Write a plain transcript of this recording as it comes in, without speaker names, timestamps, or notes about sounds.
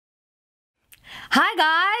Hi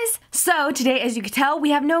guys! So today, as you can tell, we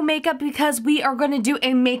have no makeup because we are going to do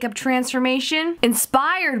a makeup transformation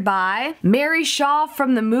inspired by Mary Shaw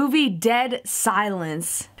from the movie Dead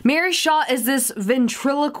Silence. Mary Shaw is this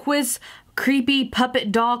ventriloquist creepy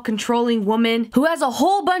puppet doll controlling woman who has a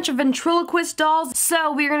whole bunch of ventriloquist dolls.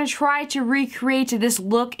 So we're going to try to recreate this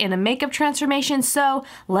look in a makeup transformation. So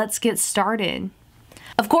let's get started.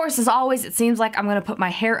 Of course, as always, it seems like I'm going to put my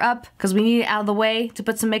hair up because we need it out of the way to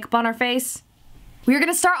put some makeup on our face. We're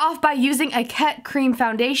going to start off by using a Kett cream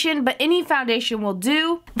foundation, but any foundation will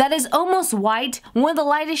do. That is almost white. One of the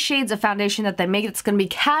lightest shades of foundation that they make, it's going to be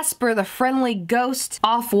Casper the Friendly Ghost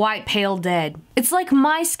Off-White Pale Dead. It's like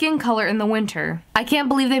my skin color in the winter. I can't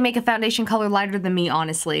believe they make a foundation color lighter than me,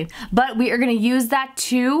 honestly. But we are going to use that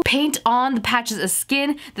to paint on the patches of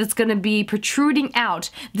skin that's going to be protruding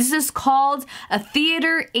out. This is called a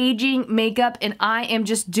theater aging makeup, and I am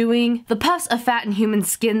just doing the puffs of fat in human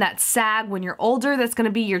skin that sag when you're older. That's going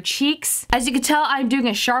to be your cheeks. As you can tell, I'm doing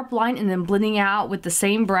a sharp line and then blending out with the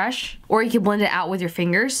same brush, or you can blend it out with your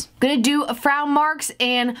fingers. Gonna do a frown marks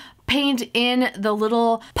and paint in the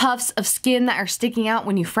little puffs of skin that are sticking out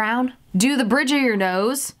when you frown. Do the bridge of your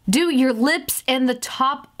nose. Do your lips and the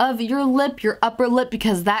top of your lip, your upper lip,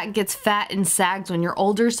 because that gets fat and sags when you're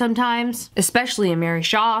older sometimes, especially in Mary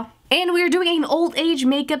Shaw. And we are doing an old age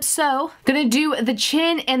makeup, so gonna do the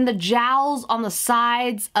chin and the jowls on the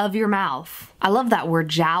sides of your mouth. I love that word,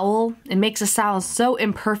 jowl. It makes us sound so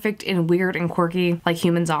imperfect and weird and quirky like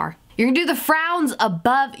humans are. You're gonna do the frowns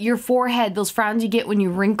above your forehead, those frowns you get when you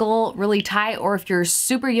wrinkle really tight or if you're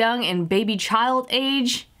super young and baby child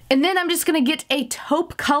age. And then I'm just gonna get a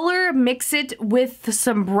taupe color, mix it with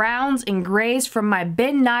some browns and grays from my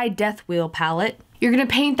Midnight Death Wheel palette. You're gonna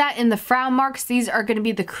paint that in the frown marks. These are gonna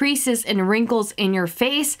be the creases and wrinkles in your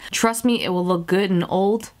face. Trust me, it will look good and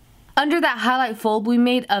old. Under that highlight fold we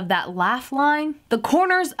made of that laugh line, the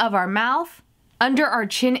corners of our mouth, under our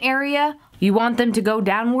chin area, you want them to go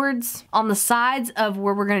downwards. On the sides of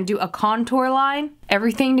where we're gonna do a contour line,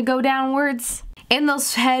 everything to go downwards. And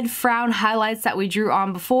those head frown highlights that we drew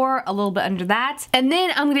on before, a little bit under that. And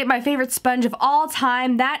then I'm gonna get my favorite sponge of all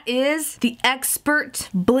time. That is the Expert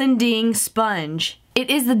Blending Sponge. It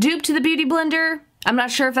is the dupe to the Beauty Blender. I'm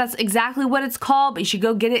not sure if that's exactly what it's called, but you should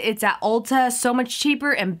go get it. It's at Ulta, so much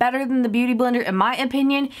cheaper and better than the Beauty Blender in my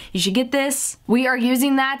opinion. You should get this. We are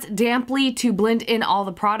using that damply to blend in all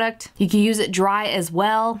the product. You can use it dry as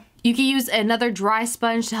well. You can use another dry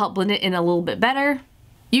sponge to help blend it in a little bit better.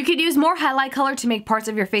 You could use more highlight color to make parts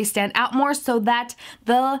of your face stand out more so that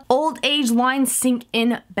the old age lines sink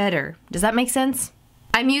in better. Does that make sense?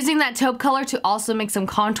 I'm using that taupe color to also make some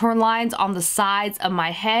contour lines on the sides of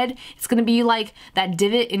my head. It's gonna be like that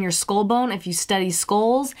divot in your skull bone if you study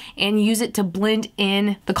skulls, and use it to blend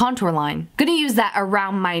in the contour line. Gonna use that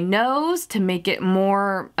around my nose to make it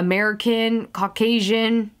more American,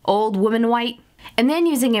 Caucasian, old woman white. And then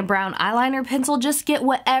using a brown eyeliner pencil, just get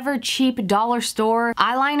whatever cheap dollar store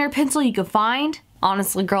eyeliner pencil you can find.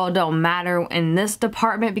 Honestly, girl, it don't matter in this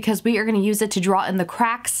department because we are going to use it to draw in the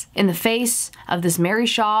cracks in the face of this Mary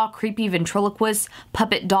Shaw creepy ventriloquist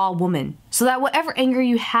puppet doll woman. So that whatever anger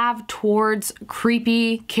you have towards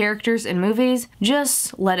creepy characters in movies,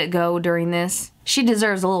 just let it go during this. She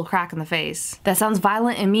deserves a little crack in the face. That sounds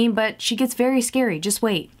violent and mean, but she gets very scary. Just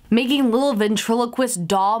wait. Making little ventriloquist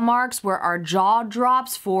doll marks where our jaw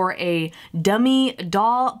drops for a dummy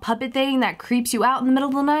doll puppet thing that creeps you out in the middle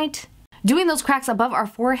of the night. Doing those cracks above our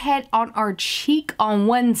forehead on our cheek on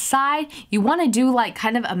one side. You want to do like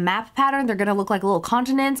kind of a map pattern. They're going to look like little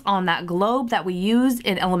continents on that globe that we used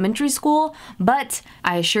in elementary school, but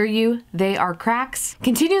I assure you they are cracks.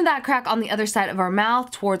 Continue that crack on the other side of our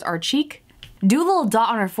mouth towards our cheek. Do a little dot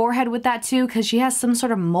on her forehead with that too because she has some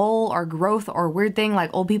sort of mole or growth or weird thing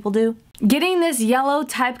like old people do. Getting this yellow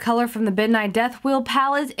type color from the Midnight Death Wheel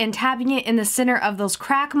palette and tapping it in the center of those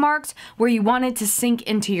crack marks where you want it to sink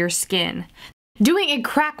into your skin. Doing a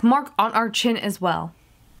crack mark on our chin as well.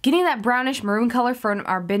 Getting that brownish maroon color from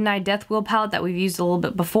our Midnight Death Wheel palette that we've used a little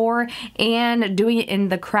bit before and doing it in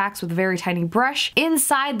the cracks with a very tiny brush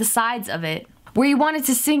inside the sides of it, where you want it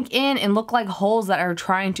to sink in and look like holes that are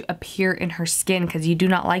trying to appear in her skin because you do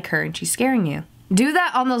not like her and she's scaring you. Do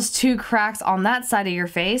that on those two cracks on that side of your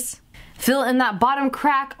face. Fill in that bottom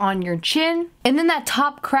crack on your chin, and then that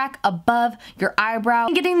top crack above your eyebrow.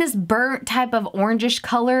 Getting this burnt type of orangish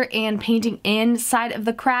color and painting inside of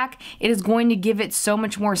the crack, it is going to give it so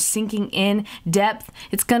much more sinking in depth.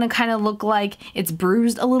 It's gonna kind of look like it's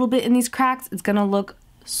bruised a little bit in these cracks. It's gonna look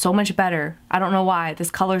so much better. I don't know why.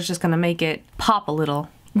 This color is just gonna make it pop a little.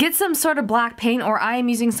 Get some sort of black paint, or I am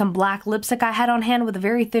using some black lipstick I had on hand with a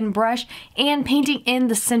very thin brush and painting in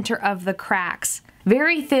the center of the cracks.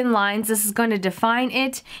 Very thin lines. This is going to define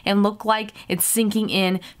it and look like it's sinking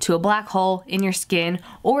in to a black hole in your skin,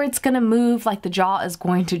 or it's going to move like the jaw is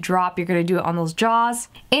going to drop. You're going to do it on those jaws.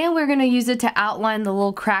 And we're going to use it to outline the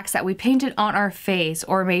little cracks that we painted on our face,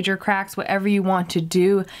 or major cracks, whatever you want to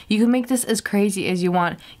do. You can make this as crazy as you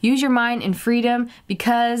want. Use your mind and freedom,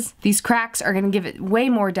 because these cracks are going to give it way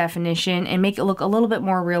more definition and make it look a little bit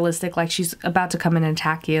more realistic, like she's about to come in and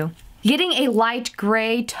attack you. Getting a light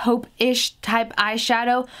gray taupe-ish type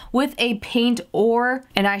eyeshadow with a paint or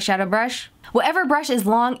an eyeshadow brush. Whatever brush is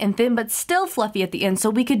long and thin but still fluffy at the end, so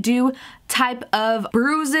we could do type of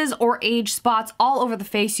bruises or age spots all over the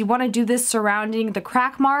face. You want to do this surrounding the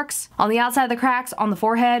crack marks, on the outside of the cracks, on the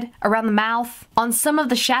forehead, around the mouth, on some of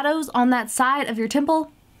the shadows on that side of your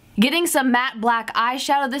temple. Getting some matte black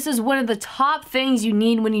eyeshadow. This is one of the top things you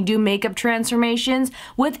need when you do makeup transformations,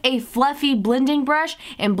 with a fluffy blending brush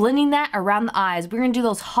and blending that around the eyes. We're going to do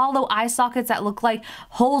those hollow eye sockets that look like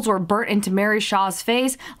holes were burnt into Mary Shaw's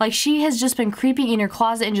face, like she has just been creeping in your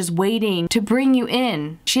closet and just waiting to bring you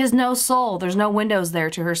in. She has no soul. There's no windows there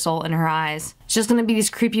to her soul in her eyes. It's just gonna be these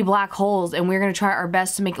creepy black holes, and we're gonna try our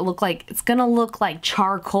best to make it look like, it's gonna look like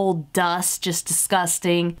charcoal dust, just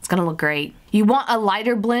disgusting. It's gonna look great. You want a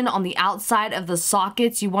lighter blend on the outside of the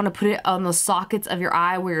sockets. You want to put it on the sockets of your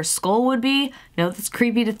eye where your skull would be. I know that's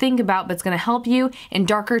creepy to think about, but it's gonna help you, and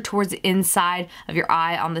darker towards the inside of your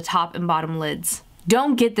eye on the top and bottom lids.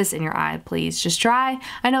 Don't get this in your eye, please. Just try.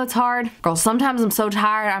 I know it's hard. Girl, sometimes I'm so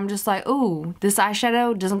tired, I'm just like, ooh, this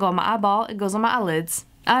eyeshadow doesn't go on my eyeball, it goes on my eyelids.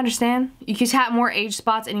 I understand. You can tap more age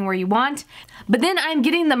spots anywhere you want. But then I'm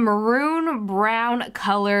getting the maroon brown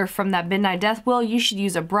color from that Midnight Death Wheel. You should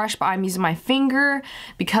use a brush, but I'm using my finger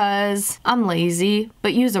because I'm lazy.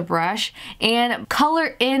 But use a brush and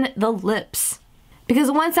color in the lips. Because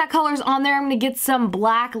once that color's on there, I'm going to get some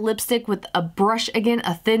black lipstick with a brush again,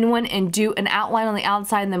 a thin one, and do an outline on the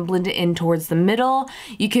outside and then blend it in towards the middle.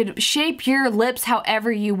 You could shape your lips however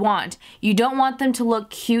you want. You don't want them to look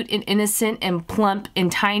cute and innocent and plump and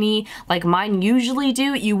tiny like mine usually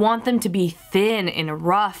do. You want them to be thin and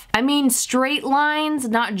rough. I mean straight lines,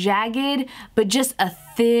 not jagged, but just a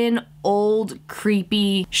thin, old,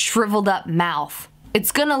 creepy, shriveled up mouth.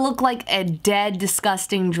 It's gonna look like a dead,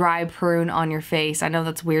 disgusting, dry prune on your face. I know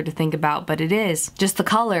that's weird to think about, but it is. Just the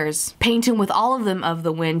colors. Painting with all of them of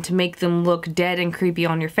the wind to make them look dead and creepy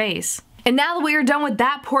on your face. And now that we are done with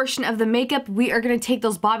that portion of the makeup, we are gonna take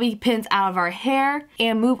those bobby pins out of our hair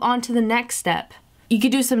and move on to the next step. You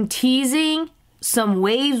could do some teasing, some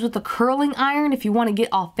waves with a curling iron if you wanna get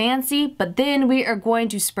all fancy, but then we are going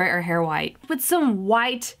to spray our hair white. With some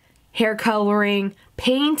white hair coloring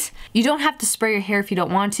paint. You don't have to spray your hair if you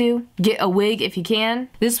don't want to. Get a wig if you can.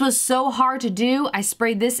 This was so hard to do. I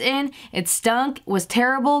sprayed this in. It stunk. It was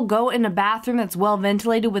terrible. Go in a bathroom that's well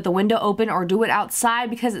ventilated with the window open, or do it outside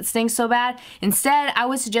because it stinks so bad. Instead, I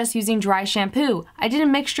would suggest using dry shampoo. I did a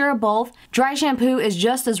mixture of both. Dry shampoo is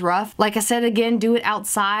just as rough. Like I said again, do it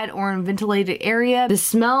outside or in a ventilated area. This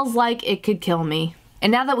smells like it could kill me.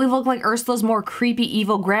 And now that we look like Ursula's more creepy,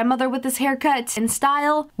 evil grandmother with this haircut and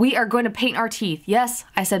style, we are going to paint our teeth. Yes,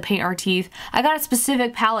 I said paint our teeth. I got a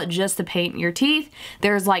specific palette just to paint your teeth.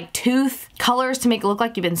 There's like tooth colors to make it look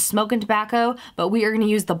like you've been smoking tobacco, but we are going to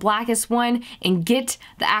use the blackest one and get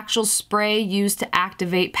the actual spray used to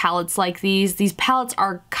activate palettes like these. These palettes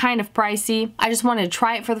are kind of pricey. I just wanted to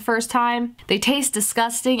try it for the first time. They taste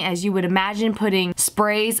disgusting, as you would imagine putting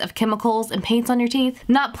sprays of chemicals and paints on your teeth.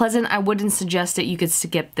 Not pleasant. I wouldn't suggest it. You could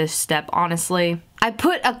skip this step, honestly. I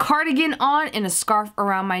put a cardigan on and a scarf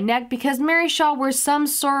around my neck because Mary Shaw wears some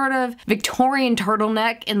sort of Victorian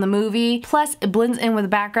turtleneck in the movie. Plus, it blends in with the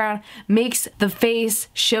background, makes the face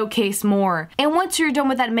showcase more. And once you're done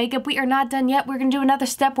with that makeup, we are not done yet. We're gonna do another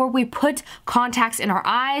step where we put contacts in our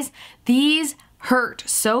eyes. These hurt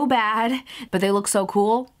so bad, but they look so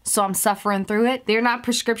cool, so I'm suffering through it. They're not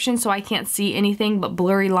prescription, so I can't see anything but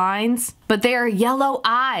blurry lines, but they are yellow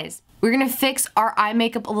eyes. We're gonna fix our eye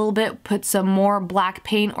makeup a little bit, put some more black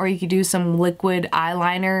paint, or you could do some liquid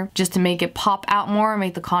eyeliner just to make it pop out more,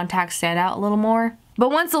 make the contacts stand out a little more. But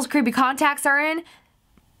once those creepy contacts are in,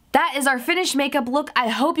 that is our finished makeup look. I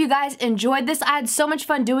hope you guys enjoyed this. I had so much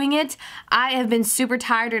fun doing it. I have been super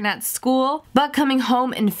tired and at school, but coming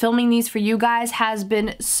home and filming these for you guys has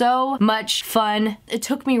been so much fun. It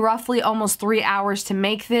took me roughly almost 3 hours to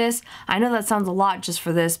make this. I know that sounds a lot just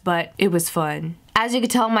for this, but it was fun. As you can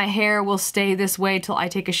tell, my hair will stay this way till I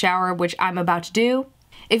take a shower, which I'm about to do.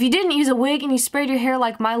 If you didn't use a wig and you sprayed your hair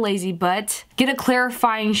like my lazy butt, get a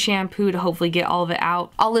clarifying shampoo to hopefully get all of it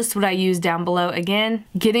out. I'll list what I used down below. Again,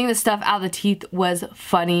 getting the stuff out of the teeth was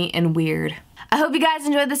funny and weird. I hope you guys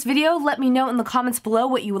enjoyed this video. Let me know in the comments below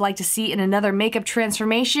what you would like to see in another makeup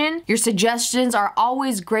transformation. Your suggestions are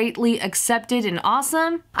always greatly accepted and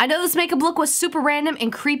awesome. I know this makeup look was super random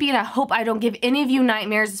and creepy, and I hope I don't give any of you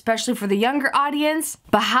nightmares, especially for the younger audience.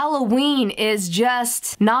 But Halloween is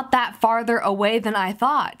just not that farther away than I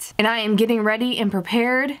thought. And I am getting ready and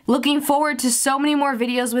prepared. Looking forward to so many more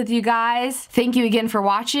videos with you guys. Thank you again for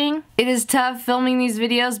watching. It is tough filming these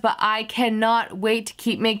videos, but I cannot wait to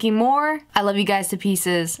keep making more. I love you guys to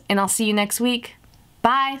pieces, and I'll see you next week.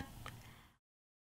 Bye!